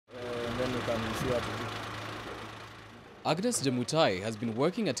then we can see what to do. Agnes Jemutai has been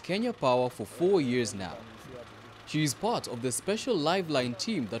working at Kenya Power for 4 years now. She is part of the special lifeline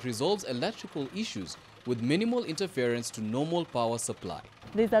team that resolves electrical issues with minimal interference to normal power supply.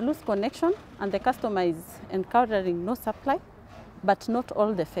 There's a loose connection and the customer is encountering no supply, but not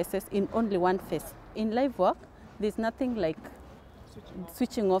all the phases in only one phase. In live work, there's nothing like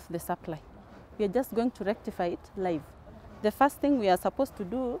switching off the supply. We are just going to rectify it live. The first thing we are supposed to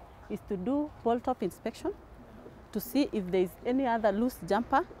do is to do pole-top inspection to see if there is any other loose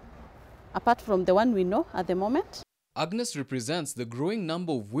jumper apart from the one we know at the moment. Agnes represents the growing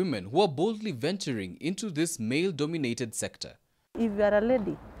number of women who are boldly venturing into this male-dominated sector. If you are a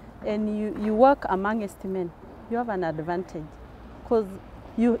lady and you work amongst men, you have an advantage because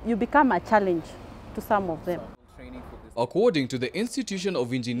you become a challenge to some of them. According to the Institution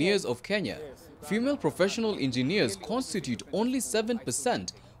of Engineers of Kenya, female professional engineers constitute only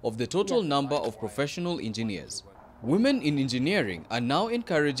 7% of the total number of professional engineers. Women in engineering are now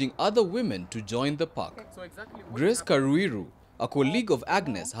encouraging other women to join the pack. Grace Karuiru, a colleague of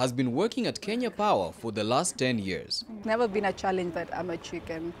Agnes, has been working at Kenya Power for the last 10 years. It's never been a challenge that I'm a chick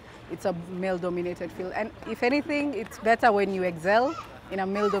and it's a male-dominated field. And if anything, it's better when you excel in a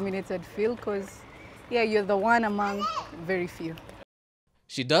male-dominated field because, yeah, you're the one among very few.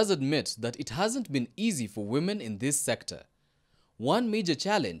 She does admit that it hasn't been easy for women in this sector. One major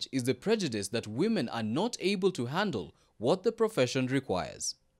challenge is the prejudice that women are not able to handle what the profession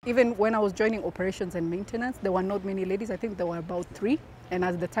requires. Even when I was joining operations and maintenance, there were not many ladies. I think there were about 3. And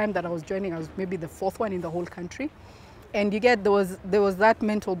at the time that I was joining, I was maybe the 4th one in the whole country. And you get, there was that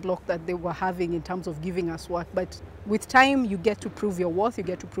mental block that they were having in terms of giving us work. But with time, you get to prove your worth, you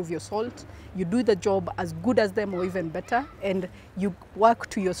get to prove your salt. You do the job as good as them or even better. And you work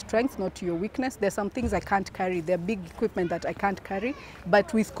to your strength, not to your weakness. There's some things I can't carry. There are big equipment that I can't carry.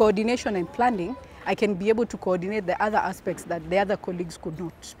 But with coordination and planning, I can be able to coordinate the other aspects that the other colleagues could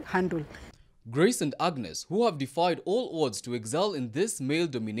not handle. Grace and Agnes, who have defied all odds to excel in this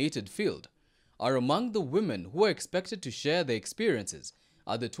male-dominated field, are among the women who are expected to share their experiences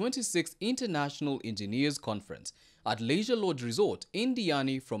at the 26th International Engineers Conference at Leisure Lodge Resort in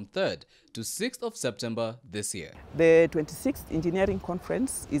Diani from 3rd to 6th of September this year. The 26th Engineering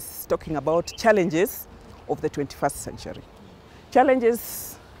Conference is talking about challenges of the 21st century.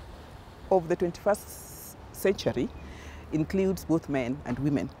 Challenges of the 21st century includes both men and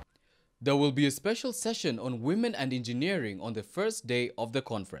women. There will be a special session on women and engineering on the first day of the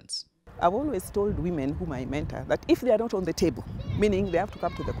conference. I've always told women whom I mentor that if they are not on the table, meaning they have to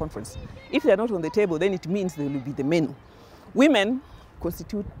come to the conference, if they are not on the table, then it means they will be the menu. Women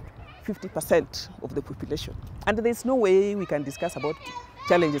constitute 50% of the population. And there's no way we can discuss about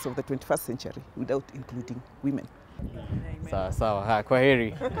challenges of the 21st century without including women. Sawa sawa,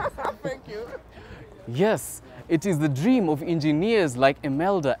 kwaheri. Thank you. Yes, it is the dream of engineers like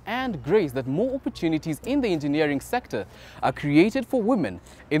Imelda and Grace that more opportunities in the engineering sector are created for women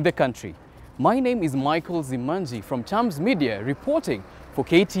in the country. My name is Michael Zimanji from Chams Media, reporting for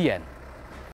KTN.